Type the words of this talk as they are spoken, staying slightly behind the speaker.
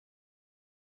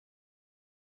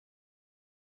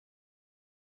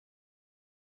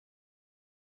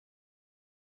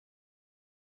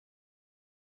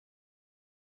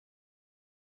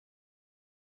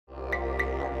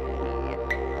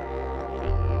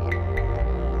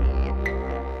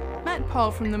Pole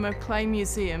from the Moclay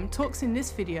Museum talks in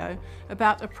this video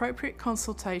about appropriate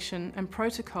consultation and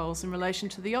protocols in relation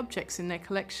to the objects in their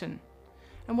collection,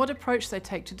 and what approach they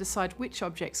take to decide which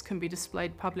objects can be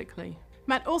displayed publicly.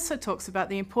 Matt also talks about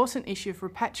the important issue of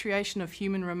repatriation of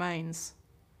human remains.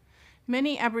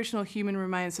 Many Aboriginal human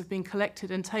remains have been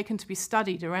collected and taken to be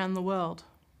studied around the world.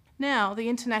 Now, the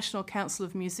International Council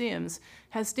of Museums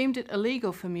has deemed it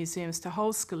illegal for museums to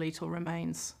hold skeletal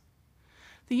remains.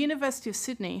 The University of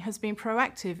Sydney has been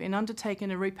proactive in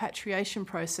undertaking a repatriation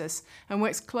process and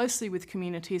works closely with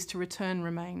communities to return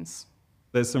remains.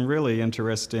 There's some really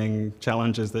interesting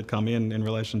challenges that come in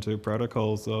relation to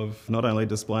protocols of not only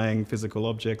displaying physical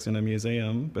objects in a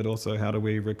museum, but also how do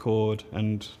we record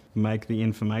and make the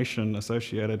information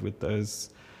associated with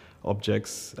those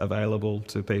objects available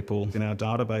to people in our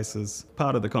databases.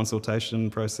 Part of the consultation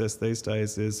process these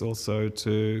days is also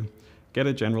to get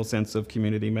a general sense of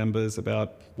community members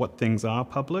about what things are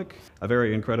public. A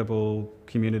very incredible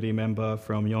community member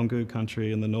from Yolngu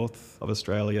country in the north of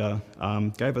Australia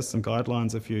gave us some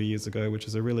guidelines a few years ago, which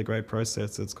is a really great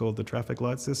process. It's called the traffic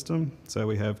light system. So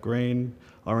we have green,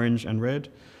 orange and red.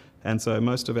 And so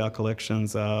most of our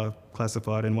collections are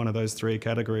classified in one of those three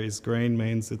categories. Green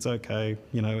means it's okay,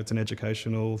 you know, it's an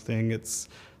educational thing.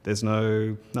 There's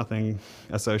nothing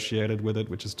associated with it,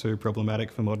 which is too problematic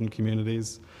for modern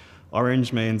communities.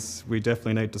 Orange means we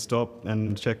definitely need to stop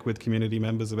and check with community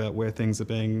members about where things are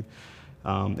being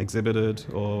exhibited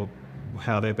or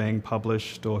how they're being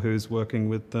published or who's working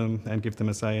with them and give them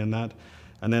a say in that.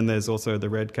 And then there's also the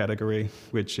red category,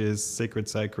 which is secret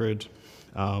sacred,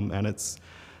 and it's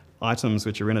items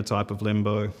which are in a type of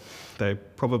limbo. They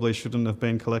probably shouldn't have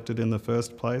been collected in the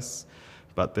first place,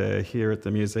 but they're here at the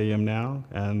museum now,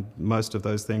 and most of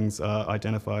those things are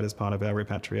identified as part of our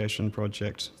repatriation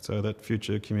project so that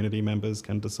future community members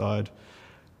can decide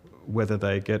whether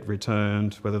they get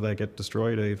returned, whether they get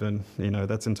destroyed even. You know,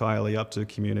 that's entirely up to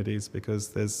communities because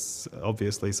there's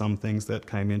obviously some things that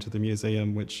came into the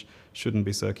museum which shouldn't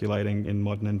be circulating in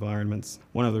modern environments.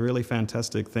 One of the really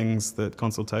fantastic things that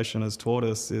consultation has taught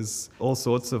us is all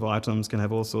sorts of items can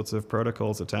have all sorts of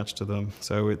protocols attached to them.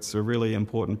 So it's a really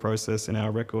important process in our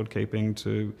record keeping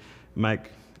to make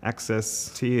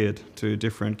access tiered to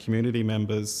different community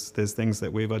members. There's things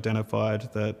that we've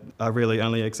identified that are really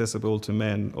only accessible to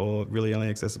men or really only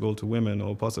accessible to women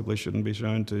or possibly shouldn't be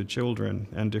shown to children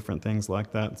and different things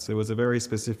like that. So it was a very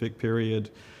specific period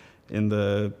in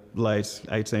the late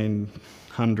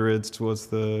 1800s towards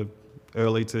the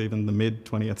early to even the mid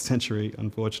 20th century,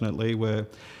 unfortunately, where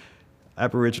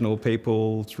Aboriginal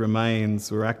people's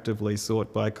remains were actively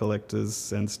sought by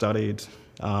collectors and studied.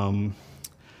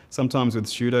 Sometimes with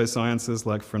pseudosciences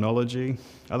like phrenology,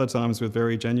 other times with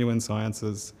very genuine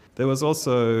sciences. There was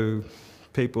also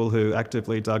people who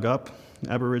actively dug up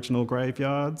Aboriginal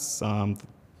graveyards.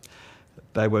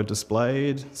 They were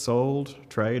displayed, sold,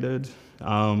 traded.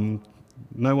 No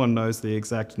one knows the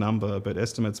exact number, but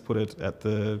estimates put it at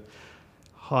the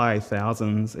high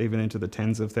thousands, even into the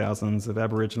tens of thousands of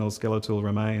Aboriginal skeletal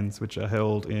remains, which are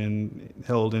held in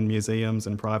museums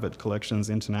and private collections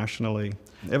internationally.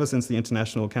 Ever since the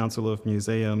International Council of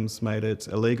Museums made it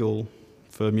illegal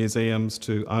for museums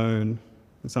to own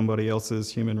somebody else's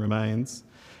human remains,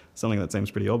 something that seems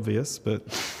pretty obvious, but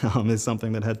is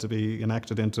something that had to be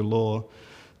enacted into law,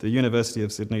 the University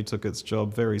of Sydney took its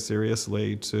job very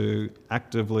seriously to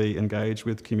actively engage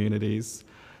with communities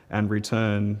and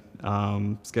return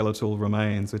skeletal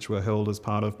remains which were held as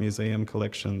part of museum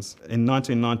collections. In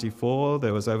 1994,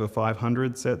 there was over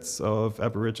 500 sets of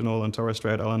Aboriginal and Torres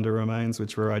Strait Islander remains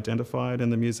which were identified in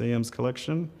the museum's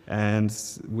collection, and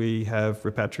we have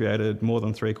repatriated more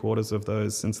than 3/4 of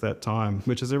those since that time,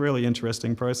 which is a really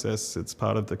interesting process. It's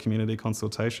part of the community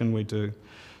consultation we do.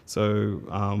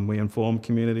 So we inform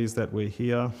communities that we're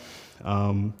here.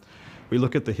 We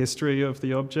look at the history of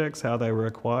the objects, how they were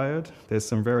acquired. There's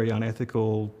some very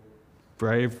unethical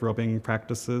grave robbing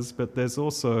practices, but there's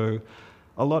also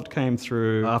a lot came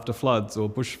through after floods or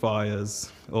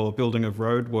bushfires or building of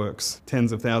roadworks.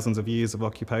 Tens of thousands of years of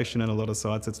occupation in a lot of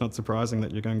sites. It's not surprising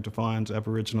that you're going to find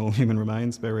Aboriginal human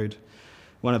remains buried.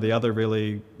 One of the other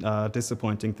really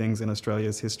disappointing things in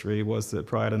Australia's history was that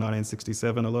prior to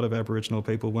 1967, a lot of Aboriginal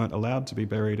people weren't allowed to be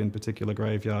buried in particular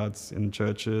graveyards, in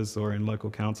churches or in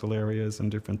local council areas and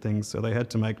different things. So they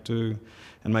had to make do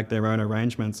and make their own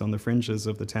arrangements on the fringes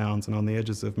of the towns and on the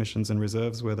edges of missions and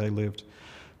reserves where they lived.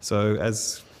 So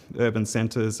as urban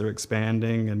centres are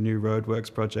expanding and new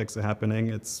roadworks projects are happening,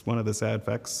 it's one of the sad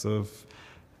facts of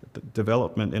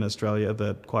development in Australia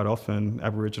that quite often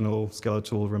Aboriginal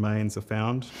skeletal remains are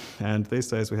found, and these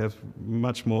days we have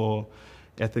much more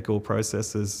ethical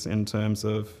processes in terms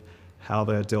of how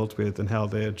they're dealt with and how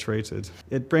they're treated.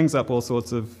 It brings up all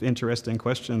sorts of interesting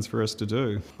questions for us to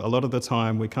do. A lot of the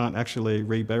time we can't actually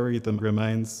rebury the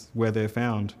remains where they're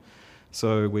found.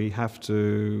 So we have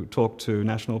to talk to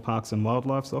national parks and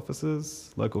wildlife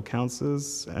officers, local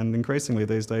councils, and increasingly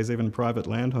these days even private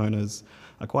landowners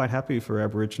are quite happy for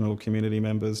Aboriginal community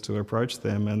members to approach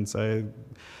them and say,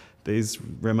 these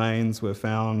remains were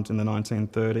found in the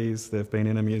 1930s, they've been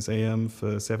in a museum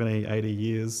for 70, 80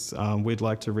 years, we'd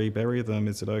like to rebury them,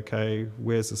 is it okay?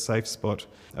 Where's a safe spot?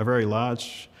 A very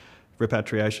large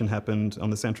repatriation happened on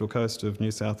the central coast of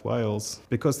New South Wales.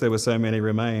 Because there were so many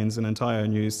remains, an entire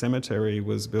new cemetery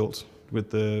was built with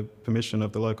the permission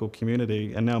of the local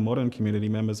community, and now modern community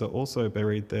members are also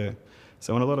buried there.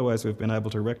 So in a lot of ways we've been able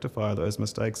to rectify those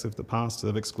mistakes of the past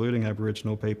of excluding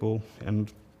Aboriginal people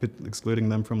and excluding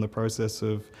them from the process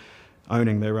of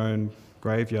owning their own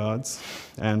graveyards,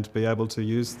 and be able to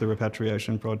use the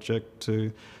Repatriation project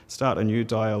to start a new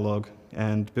dialogue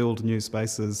and build new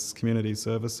spaces, community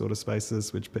service sort of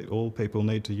spaces, which all people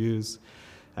need to use,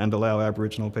 and allow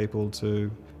Aboriginal people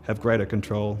to have greater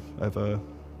control over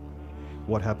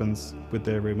what happens with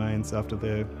their remains after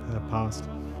they're passed.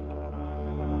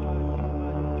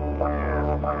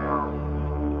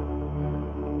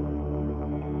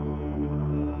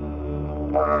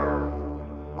 Wow.